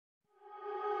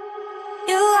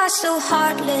so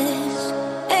heartless,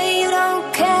 and you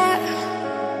don't care.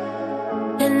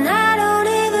 And I don't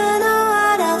even know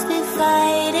what I've been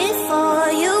fighting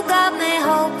for. You got me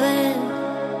hoping,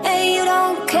 and you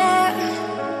don't care.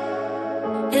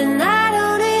 And I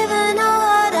don't even know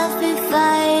what I've been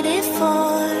fighting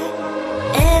for.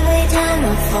 Every time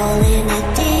I fall in the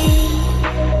deep,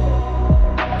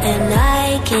 and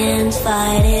I can't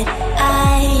fight it,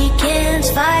 I can't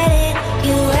fight it.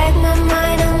 You wreck my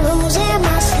mind, I'm losing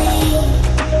my sleep.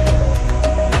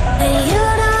 And you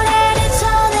know that it's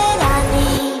all that I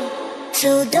need, so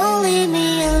don't leave me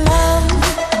alone.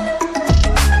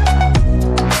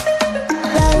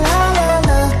 La la la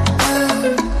la,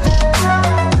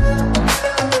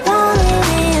 don't leave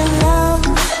me alone.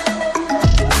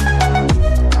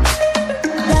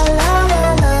 La la la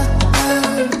la,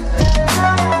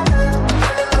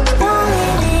 don't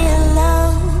leave me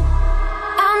alone.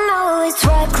 I know it's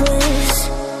reckless,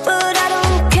 but I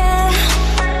don't care.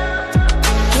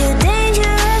 You're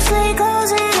dangerously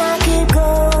close and I keep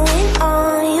going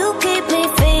on. You keep me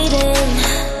fading,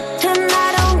 and I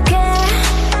don't care.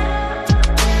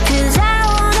 'Cause I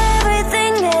want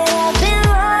everything that I've been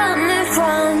running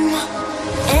from.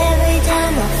 Every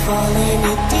time I fall in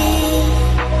the deep,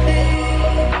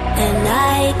 and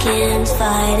I can't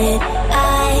fight it,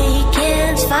 I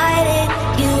can't fight it.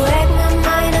 You wreck my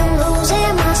mind, I'm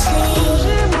losing my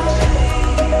sleep.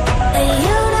 And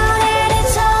you know that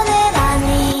it's all that I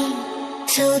need,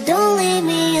 so don't leave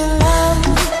me alone.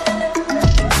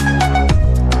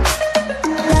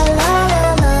 La la la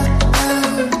la,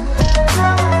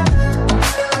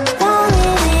 don't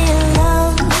leave me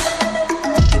alone.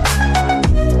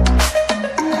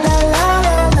 La la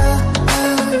la la,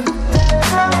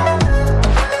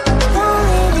 don't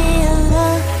leave me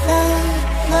alone.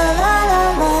 La la la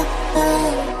la,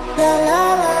 la la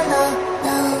la la,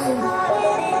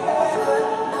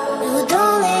 no,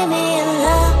 don't leave me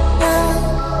alone.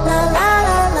 La la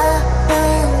la la,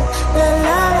 la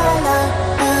la la la,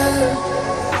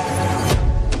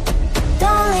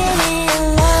 don't leave me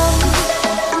alone.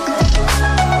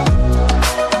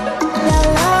 La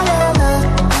la la la,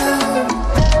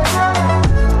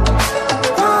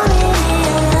 don't leave me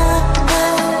alone.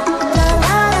 La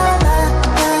la la la,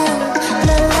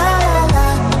 la la la la,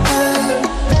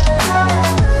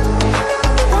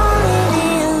 don't leave me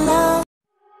alone.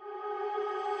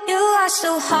 You are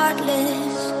so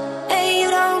heartless, and you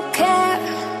don't care.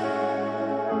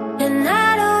 And I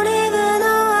don't even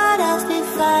know what I've been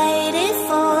fighting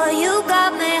for. You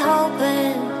got me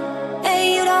hoping, and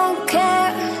you don't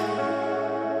care.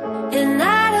 And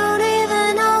I don't even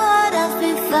know what I've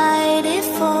been fighting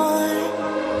for.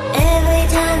 Every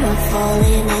time I fall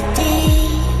in the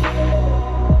deep,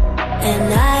 and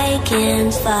I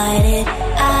can't fight it,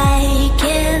 I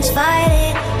can't fight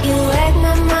it. You wreck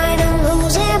my mind, I'm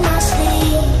losing my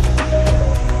sleep.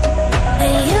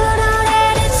 And you know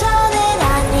that it's all that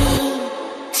I need,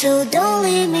 so don't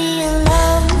leave me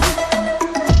alone.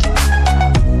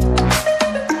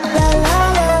 La la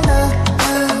la la,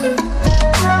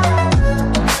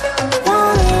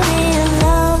 don't leave me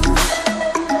alone.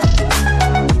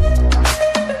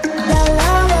 La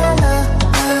la la la,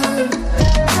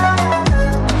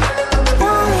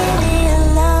 don't leave me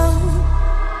alone.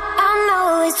 I know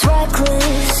it's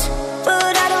reckless,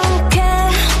 but I don't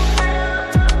care.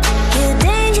 You're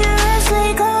dangerously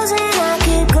close and I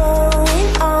keep going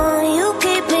on. You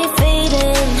keep me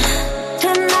fading,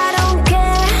 and I don't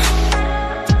care.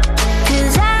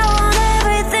 'Cause I want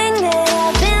everything that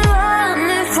I've been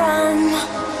running from.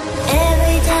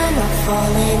 Every time I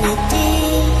fall in the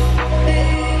deep,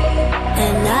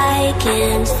 and I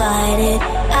can't fight it,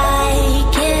 I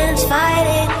can't fight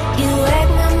it. You wreck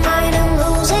my mind, I'm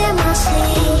losing my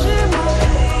sleep.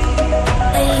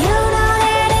 And you know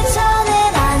that it's all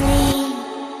that I need,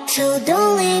 so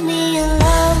don't leave me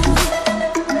alone.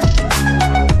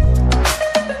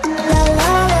 La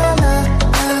la la la,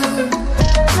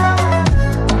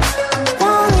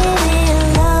 don't leave me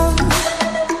alone.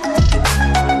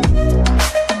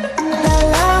 La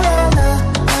la la la,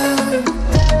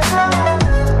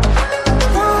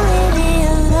 don't leave me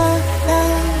alone.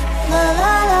 La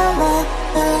la la la,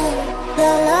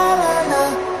 la la la la,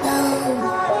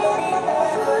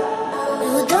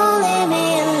 no, don't leave me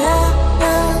alone.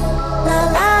 La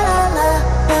la la la,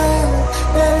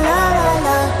 la la la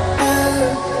la,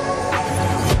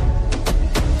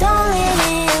 don't leave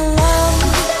me alone.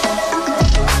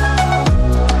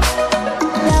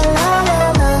 La la la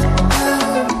la,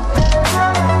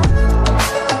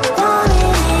 don't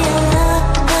leave me alone.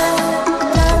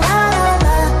 La la la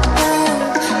la,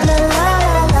 la la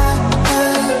la la,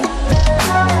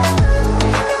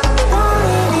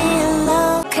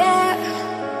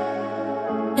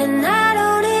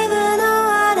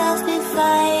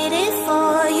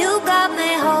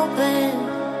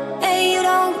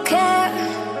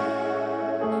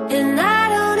 And I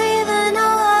don't even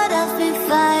know what I've been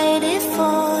fighting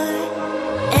for.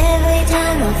 Every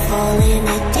time I fall in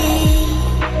the deep,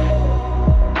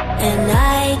 and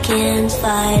I can't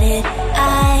fight it,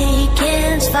 I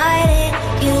can't fight it.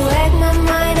 You wreck my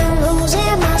mind, I'm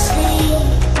losing my sleep.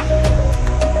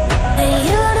 And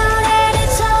you know that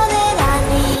it's all that I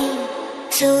need,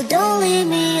 so don't leave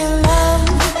me alone.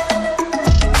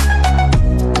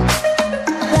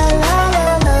 La la la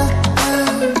la,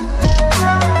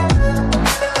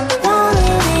 don't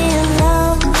leave me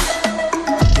alone.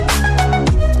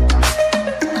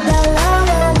 La la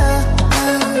la la,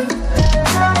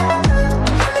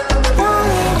 don't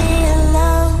leave me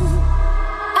alone.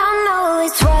 I know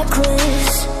it's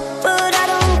reckless, but I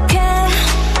don't care.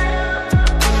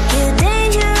 You're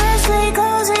dangerously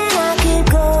close and I keep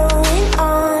going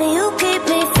on. You keep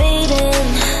me fading,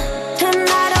 and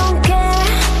I don't care.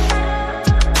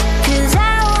 'Cause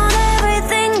I want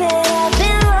everything that I've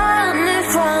been running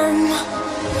from.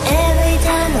 Every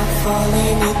time I fall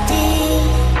in the deep,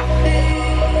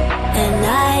 and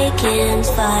I can't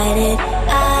fight it,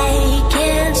 I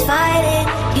can't fight it.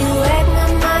 You wreck my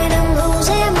mind, I'm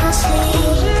losing my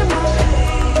sleep.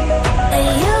 And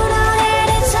you know that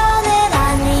it's all that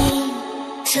I need,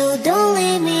 so don't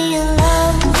leave me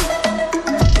alone.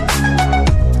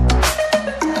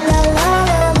 La la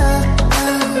la la,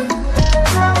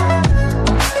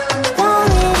 don't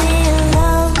leave me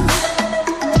alone.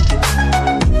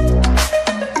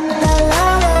 La la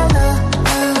la la,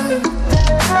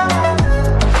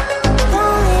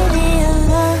 don't leave me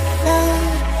alone.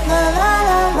 La la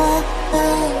la la,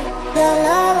 la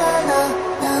la la la,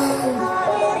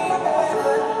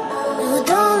 no,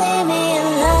 don't leave me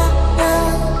alone.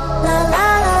 La la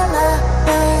la la,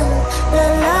 la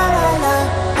la la la,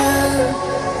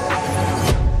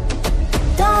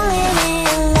 don't leave me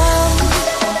alone.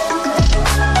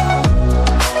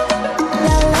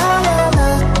 La la la la,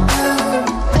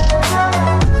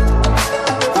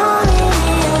 don't leave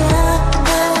me alone.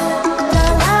 La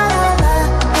la la la,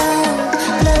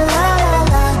 la la la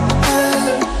la,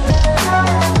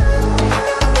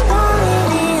 don't leave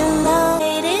me alone.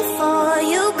 Waiting for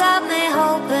you, got me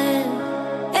hoping,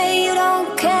 and you don't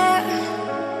care.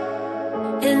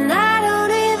 And I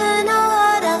don't even know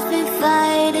what I've been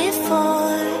fighting for.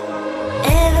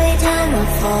 Every time I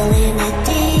fall in the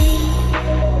deep,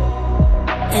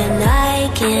 and I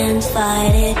can't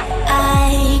fight it,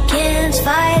 I can't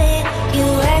fight it. You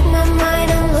wreck my mind,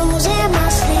 I'm losing my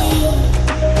sleep.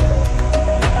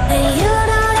 And you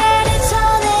know that it's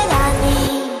all that I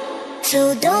need, so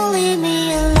don't leave me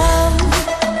alone.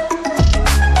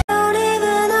 Don't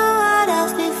even know what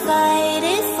I've been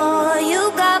fighting for. You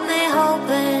got me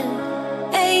hoping,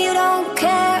 and you don't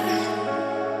care.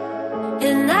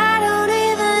 And I don't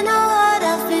even know what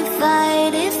I've been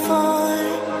fighting for.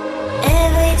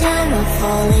 Every time I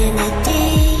fall in the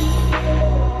deep,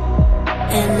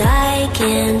 and I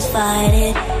can't fight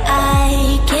it,